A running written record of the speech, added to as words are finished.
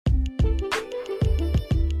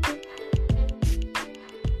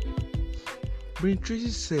Brain Tracy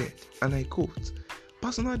said, and I quote,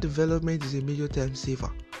 "Personal development is a major time saver.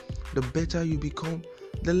 The better you become,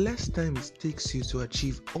 the less time it takes you to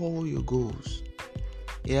achieve all your goals."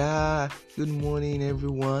 Yeah, good morning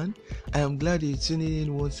everyone. I am glad you're tuning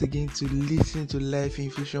in once again to listen to Life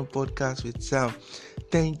Infusion Podcast with Sam.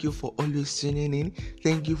 Thank you for always tuning in.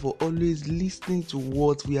 Thank you for always listening to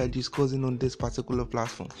what we are discussing on this particular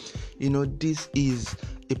platform. This is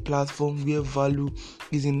a platform where value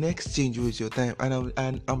is in exchange with your time,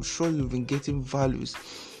 and I'm sure you've been getting values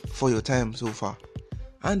for your time so far.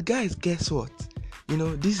 And guys, guess what?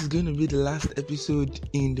 This is going to be the last episode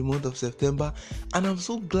in the month of September, and I'm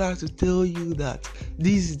so glad to tell you that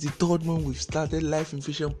this is the third month we've started Life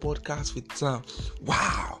Infusion Podcast with Sam.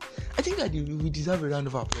 Wow! I think that we deserve a round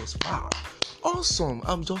of applause. Wow! Awesome!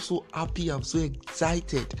 I'm just so happy. I'm so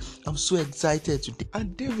excited today.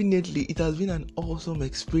 And definitely, it has been an awesome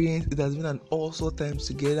experience. It has been an awesome time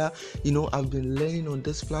together. I've been learning on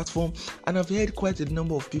this platform, and I've heard quite a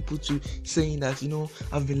number of people too saying that,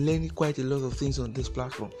 I've been learning quite a lot of things on this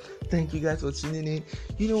platform. Thank you guys for tuning in.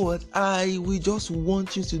 You know what? We just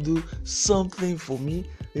want you to do something for me.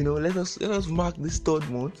 Let us mark this third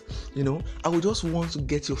month. I would just want to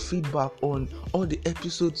get your feedback on all the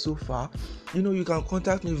episodes so far. You can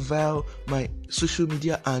contact me via my social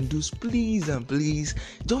media handles. Please and please,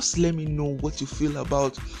 just let me know what you feel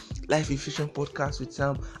about Life Infusion Podcast with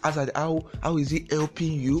Sam. How is it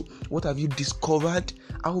helping you? What have you discovered?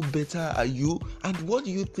 How better are you? And what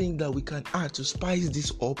do you think that we can add to spice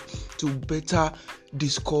this up to better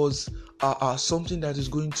discuss something that is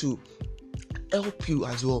going to help you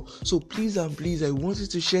as well? So please and please, I want you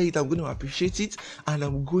to share it. I'm going to appreciate it, and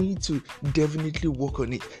I'm going to definitely work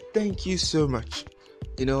on it. Thank you so much.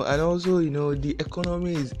 And also, the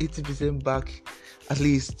economy is 80% back, at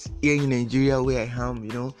least here in Nigeria where I am.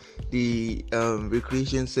 The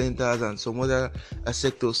recreation centers and some other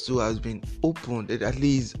sectors too has been opened. At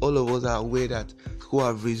least all of us are aware that school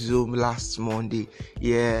have resumed last Monday.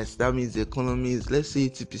 Yes, that means the economy is, let's say,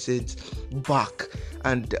 80% back.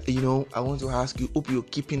 And I want to ask you, hope you're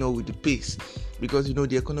keeping up with the pace, because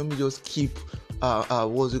the economy just keep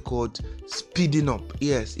speeding up.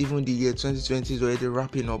 Yes, even the year 2020 is already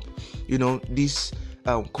wrapping up. This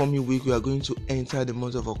coming week we are going to enter the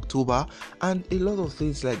month of October, and a lot of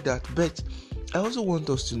things like that. But I also want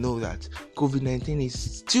us to know that COVID-19 is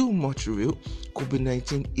still much real.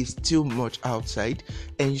 COVID-19 is still much outside.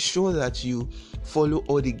 Ensure that you follow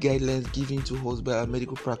all the guidelines given to us by our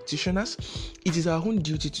medical practitioners. It is our own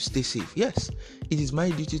duty to stay safe. Yes, it is my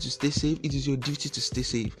duty to stay safe. It is your duty to stay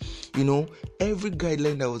safe. Every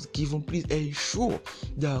guideline that was given, please ensure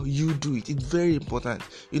that you do it. It's very important.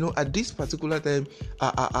 At this particular time,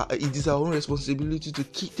 it is our own responsibility to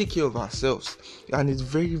take care of ourselves, and it's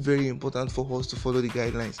very, very important for us to follow the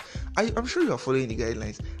guidelines. I'm sure you are following the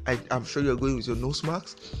guidelines. I'm sure you are going with your nose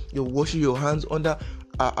masks. You're washing your hands under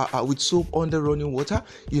with soap under running water.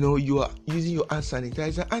 You are using your hand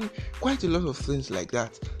sanitizer, and quite a lot of things like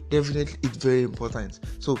that. Definitely, it's very important.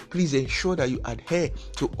 So please ensure that you adhere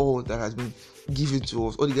to all that has been given to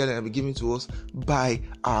us, all the guidelines that have been given to us by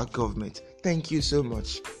our government. Thank you so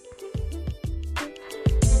much.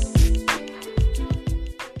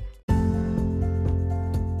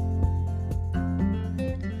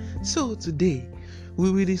 So today we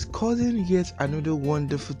will be discussing yet another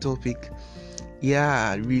wonderful topic.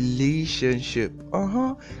 Yeah, relationship.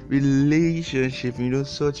 Relationship.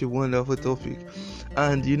 Such a wonderful topic.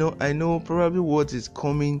 And I know probably what is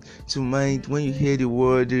coming to mind when you hear the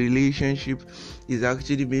word relationship is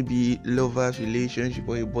actually maybe lover's relationship,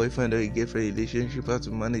 or a boyfriend or a girlfriend relationship, how to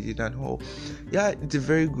manage it and all. Yeah, it's a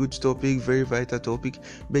very good topic, very vital topic.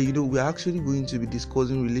 But we're actually going to be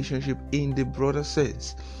discussing relationship in the broader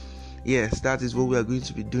sense. Yes, that is what we are going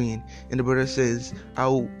to be doing in the broader sense,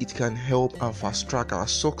 how it can help and fast track our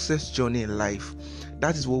success journey in life.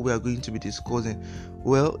 That is what we are going to be discussing.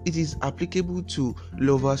 Well, it is applicable to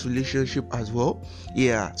lovers' relationship as well.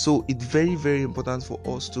 Yeah, so it's very, very important for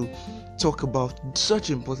us to talk about such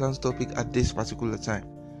an important topic at this particular time.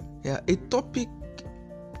 Yeah, a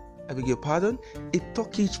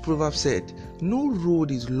Turkish proverb said, "No road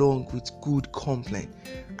is long with good company."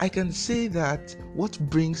 I can say that what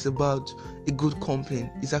brings about a good company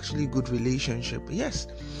is actually a good relationship. Yes,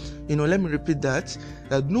 let me repeat that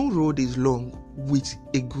no road is long with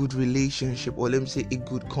a good relationship, or let me say a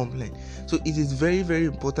good company. So it is very, very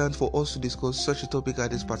important for us to discuss such a topic at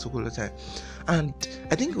this particular time. And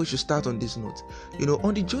I think we should start on this note.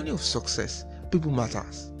 On the journey of success, people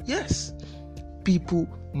matters. Yes, people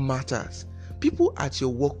matters. People at your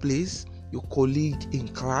workplace, your colleague in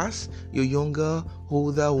class, your younger,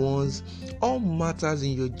 older ones, all matters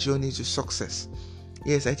in your journey to success.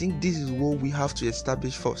 Yes, I think this is what we have to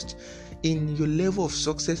establish first. In your level of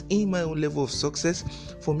success, in my own level of success,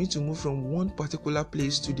 for me to move from one particular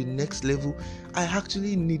place to the next level, I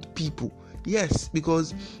actually need people. Yes,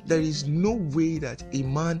 because there is no way that a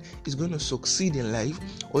man is going to succeed in life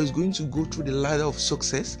or is going to go through the ladder of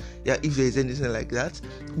success, if there is anything like that,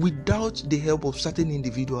 without the help of certain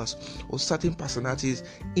individuals or certain personalities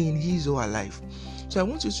in his or her life. So I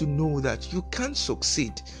want you to know that you can't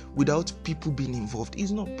succeed without people being involved.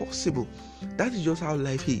 It's not possible. That is just how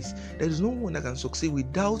life is. There is no one that can succeed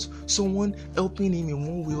without someone helping him in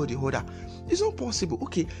one way or the other. It's not possible.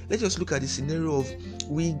 Okay, let's just look at the scenario of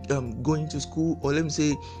we going to school, or let me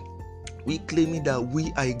say we claiming that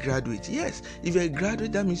we are a graduate. Yes, if you're a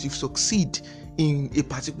graduate, that means you succeed in a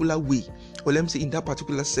particular way, or let me say in that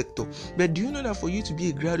particular sector. But do you know that for you to be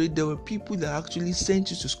a graduate, there were people that actually sent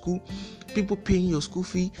you to school, people paying your school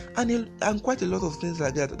fee, and quite a lot of things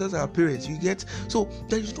like that. Those are our parents, you get. So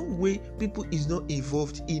there is no way people is not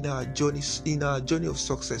involved in our journey of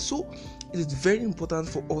success. So it is very important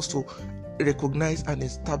for us to recognize and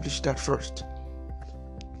establish that first.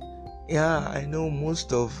 I know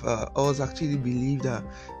most of us actually believe that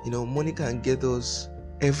money can get us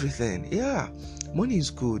everything. Money is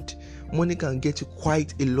good. Money can get you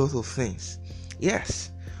quite a lot of things.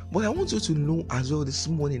 Yes, but I want you to know as well this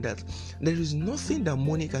morning that there is nothing that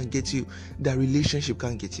money can get you that relationship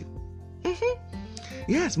can get you.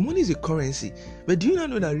 Yes, money is a currency, but do you not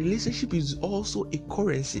know that relationship is also a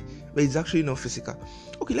currency, but it's actually not physical?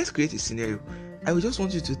 Okay, let's create a scenario. I would just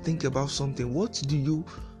want you to think about something. What do you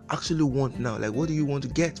actually want now? Like, what do you want to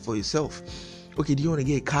get for yourself? Okay, do you want to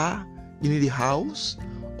get a car? You need a house?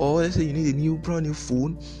 Or let's say you need a brand new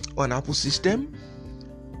phone or an Apple system?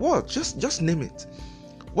 What? Just name it.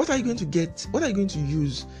 What are you going to get? What are you going to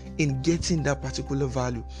use in getting that particular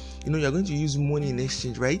value? You're going to use money in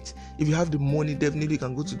exchange, right? If you have the money, definitely you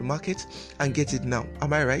can go to the market and get it now.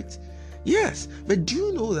 Am I right? Yes. But do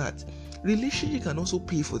you know that relationship can also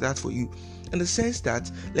pay for that for you? In the sense that,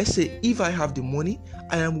 let's say if I have the money,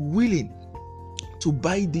 I am willing to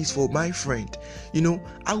buy this for my friend.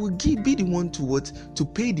 I will be the one to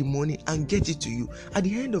pay the money and get it to you. At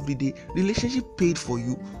the end of the day, relationship paid for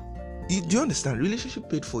you. Do you understand? Relationship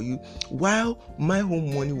paid for you while my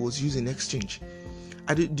home money was used in exchange.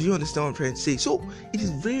 Do you understand what I'm trying to say? So it is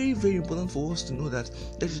very, very important for us to know that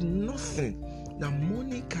there is nothing that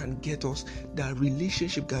money can get us, that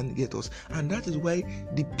relationship can get us. And that is why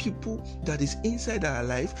the people that is inside our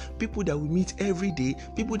life, people that we meet every day,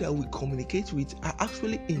 people that we communicate with, are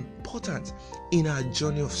actually important in our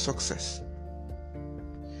journey of success.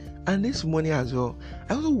 And this morning as well,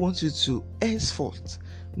 I also want you to henceforth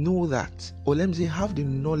know that, or let me say, have the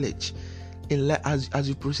knowledge in life as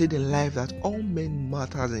you proceed in life, that all men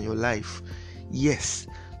matters in your life. Yes,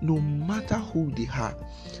 no matter who they are.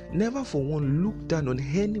 Never for one look down on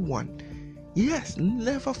anyone. Yes,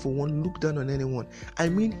 never for one look down on anyone. I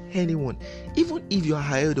mean anyone. Even if you are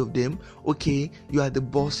ahead of them, okay, you are the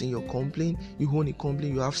boss in your company, you own a company,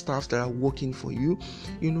 you have staff that are working for you.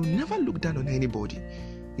 Never look down on anybody.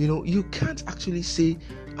 You can't actually say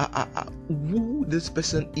who this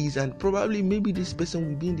person is, and probably maybe this person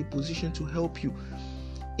will be in the position to help you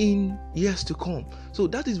in years to come. So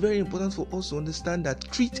that is very important for us to understand, that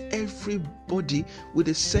treat everybody with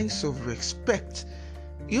a sense of respect.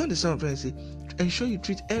 You understand what I'm trying to say? Ensure you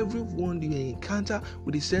treat everyone you encounter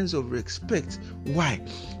with a sense of respect. Why?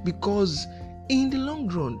 Because in the long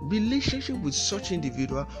run, relationship with such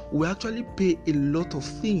individual will actually pay a lot of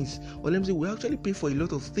things, or let me say, will actually pay for a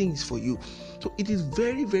lot of things for you. So it is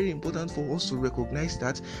very, very important for us to recognize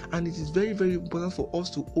that, and it is very, very important for us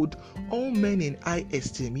to hold all men in high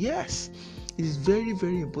esteem. Yes, it is very,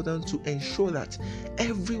 very important to ensure that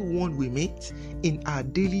everyone we meet in our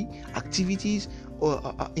daily activities or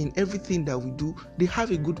in everything that we do, they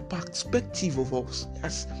have a good perspective of us.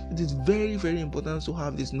 Yes, it is very, very important to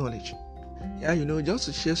have this knowledge. Just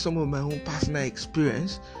to share some of my own personal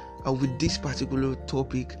experience with this particular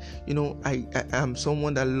topic. I am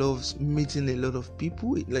someone that loves meeting a lot of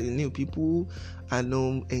people, like new people, and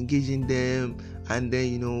engaging them, and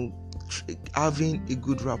then having a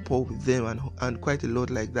good rapport with them, and quite a lot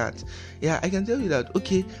like that. I can tell you that,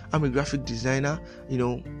 okay, I'm a graphic designer.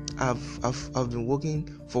 I've been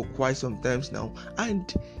working for quite some times now,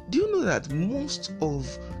 and do you know that most of,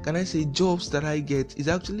 can I say, jobs that I get is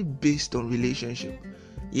actually based on relationship?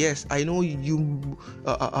 Yes, I know you.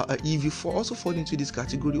 If you also fall into this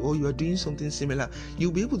category, or you are doing something similar,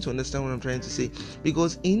 you'll be able to understand what I'm trying to say.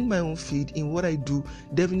 Because in my own field, in what I do,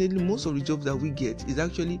 definitely most of the jobs that we get is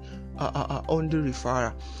actually under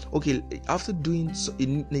referral. Okay, after doing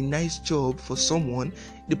a nice job for someone,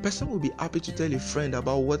 the person will be happy to tell a friend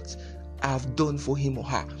about what I've done for him or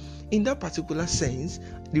her. In that particular sense,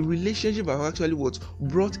 the relationship have actually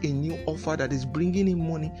brought a new offer that is bringing in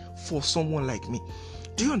money for someone like me.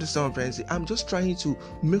 Do you understand what I'm trying to say? I'm just trying to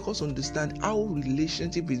make us understand how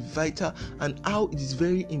relationship is vital and how it is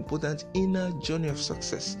very important in our journey of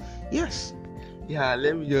success. Yes. Yeah,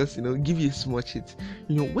 let me just, give you a small hit.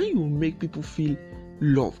 When you make people feel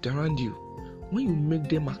loved around you, when you make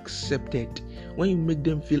them accepted, when you make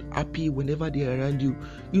them feel happy whenever they are around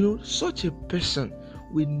you, such a person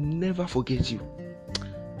will never forget you.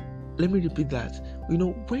 Let me repeat that.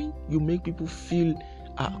 When you make people feel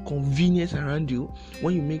convenience around you,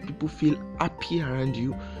 when you make people feel happy around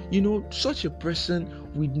you, such a person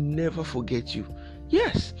will never forget you.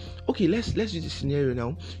 Yes. Okay, let's use this scenario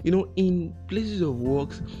now. In places of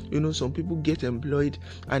work, some people get employed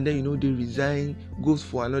and then they resign, goes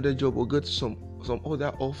for another job or get some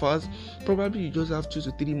other offers. Probably you just have 2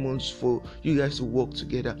 to 3 months for you guys to work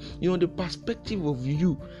together. The perspective of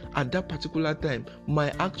you at that particular time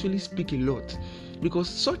might actually speak a lot, because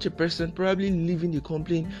such a person probably leaving the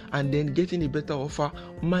company and then getting a better offer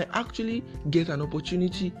might actually get an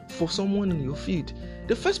opportunity for someone in your field.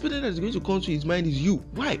 The first person that is going to come to his mind is you.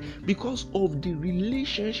 Why? Because of the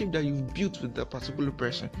relationship that you've built with that particular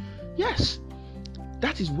person. Yes.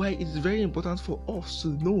 That is why it is very important for us to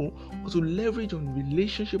know or to leverage on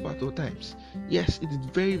relationship at all times. Yes, it is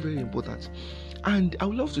very, very important. And I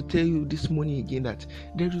would love to tell you this morning again that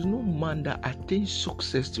there is no man that attains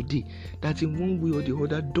success today that in one way or the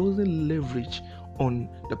other doesn't leverage on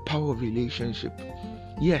the power of relationship.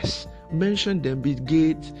 Yes, mention them, Bill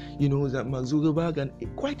Gates, that Mark Zuckerberg, and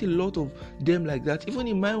quite a lot of them like that. Even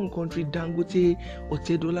in my own country, Dangote,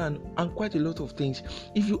 Otedola, and quite a lot of things.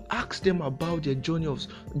 If you ask them about their journey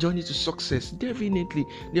to success, definitely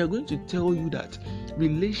they are going to tell you that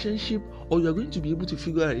relationship, or you are going to be able to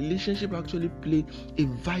figure out relationship actually play a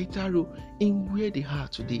vital role in where they are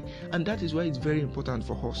today, and that is why it's very important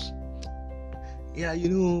for us. Yeah,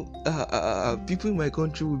 people in my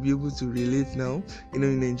country will be able to relate now,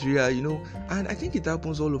 in Nigeria, and I think it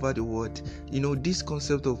happens all over the world. This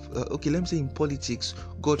concept of, let me say in politics,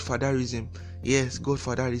 godfatherism. Yes,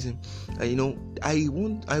 godfatherism.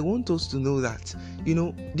 I want us to know that,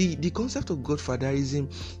 the concept of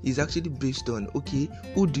godfatherism is actually based on,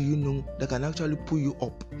 who do you know that can actually pull you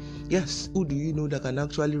up? Yes, who do you know that can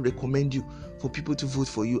actually recommend you for people to vote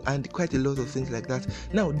for you, and quite a lot of things like that.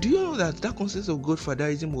 Now, do you know that concept of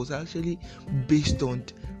godfatherism was actually based on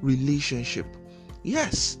relationship?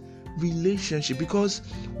 Yes, relationship, because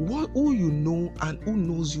who you know and who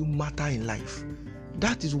knows you matter in life.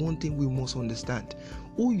 That is one thing we must understand.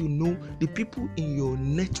 Who you know, the people in your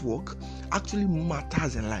network actually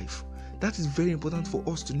matters in life. That is very important for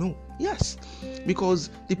us to know. Yes,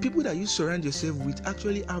 because the people that you surround yourself with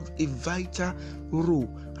actually have a vital role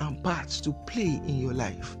and part to play in your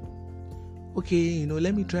life. Okay,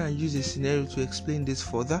 let me try and use a scenario to explain this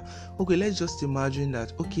further. Okay, let's just imagine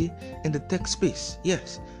that, in the tech space,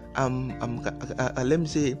 yes, let me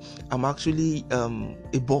say I'm actually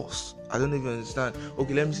a boss. I don't know if you understand.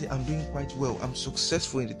 Okay, let me say I'm doing quite well. I'm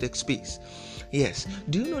successful in the tech space. Yes.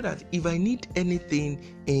 Do you know that if I need anything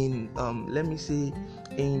in let me say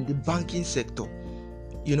in the banking sector,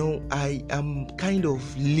 I am kind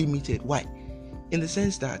of limited. Why? In the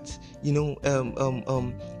sense that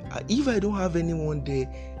if I don't have anyone there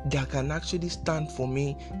that can actually stand for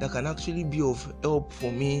me, that can actually be of help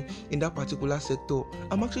for me in that particular sector,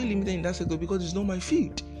 I'm actually limited in that sector because it's not my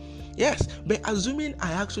field. Yes, but assuming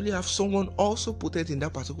I actually have someone also potent in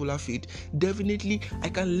that particular field, definitely I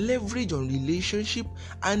can leverage on relationship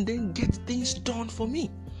and then get things done for me.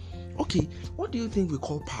 Okay, what do you think we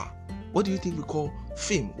call power? What do you think we call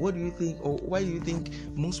fame? What do you think, or why do you think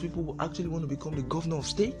most people actually want to become the governor of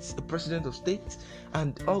states, the president of states,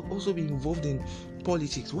 and also be involved in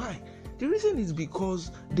politics? Why? The reason is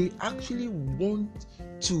because they actually want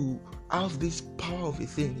to have this power of a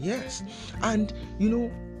thing. Yes, and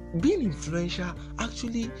being influential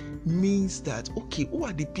actually means that, who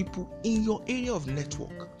are the people in your area of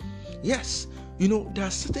network? Yes, there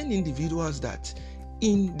are certain individuals that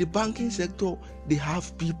in the banking sector, they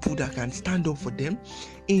have people that can stand up for them.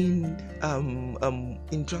 In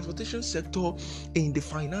transportation sector, in the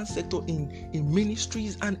finance sector, in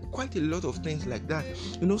ministries, and quite a lot of things like that.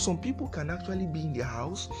 Some people can actually be in their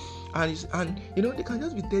house, and they can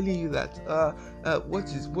just be telling you that what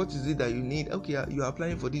is it that you need? Okay, you are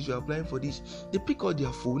applying for this. You are applying for this. They pick out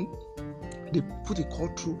their phone, they put a call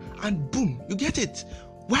through, and boom, you get it.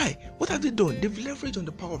 Why? What have they done? They've leveraged on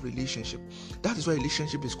the power of relationship. That is why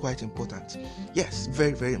relationship is quite important. Yes,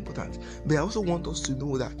 very, very important. But I also want us to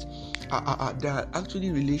know that there are actually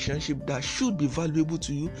relationships that should be valuable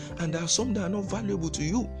to you, and there are some that are not valuable to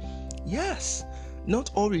you. Yes.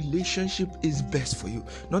 Not all relationship is best for you.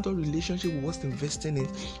 Not all relationship worth investing in.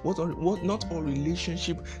 Not all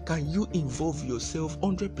relationship can you involve yourself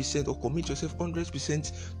 100% or commit yourself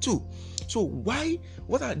 100% to. So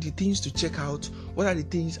what are the things to check out? What are the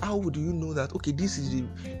things? How do you know that okay, this is the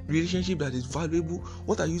relationship that is valuable?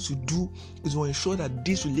 What are you to do is to ensure that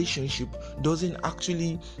this relationship doesn't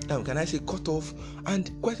actually cut off,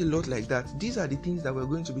 and quite a lot like that. These are the things that we're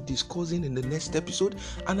going to be discussing in the next episode,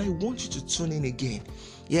 and I want you to tune in again.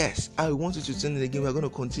 Yes, I want you to tune in again. We're going to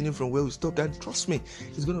continue from where we stopped, and trust me,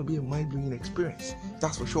 it's going to be a mind-blowing experience.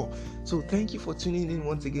 That's for sure. So thank you for tuning in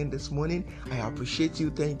once again this morning. I appreciate you.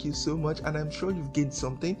 Thank you so much, and I'm sure you've gained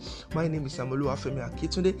something. My name is Samuoluwafemi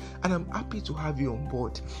Akitunde, and I'm happy to have you on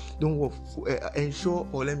board. Don't worry, ensure,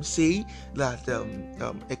 or let me say that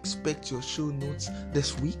expect your show notes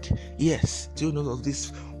this week. Yes, show notes of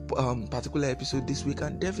this particular episode this week,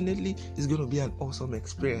 and definitely it's going to be an awesome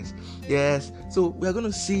experience. Yes, so we're going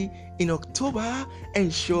to see in October.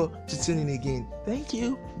 Ensure to tune in again. Thank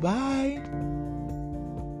you. Bye.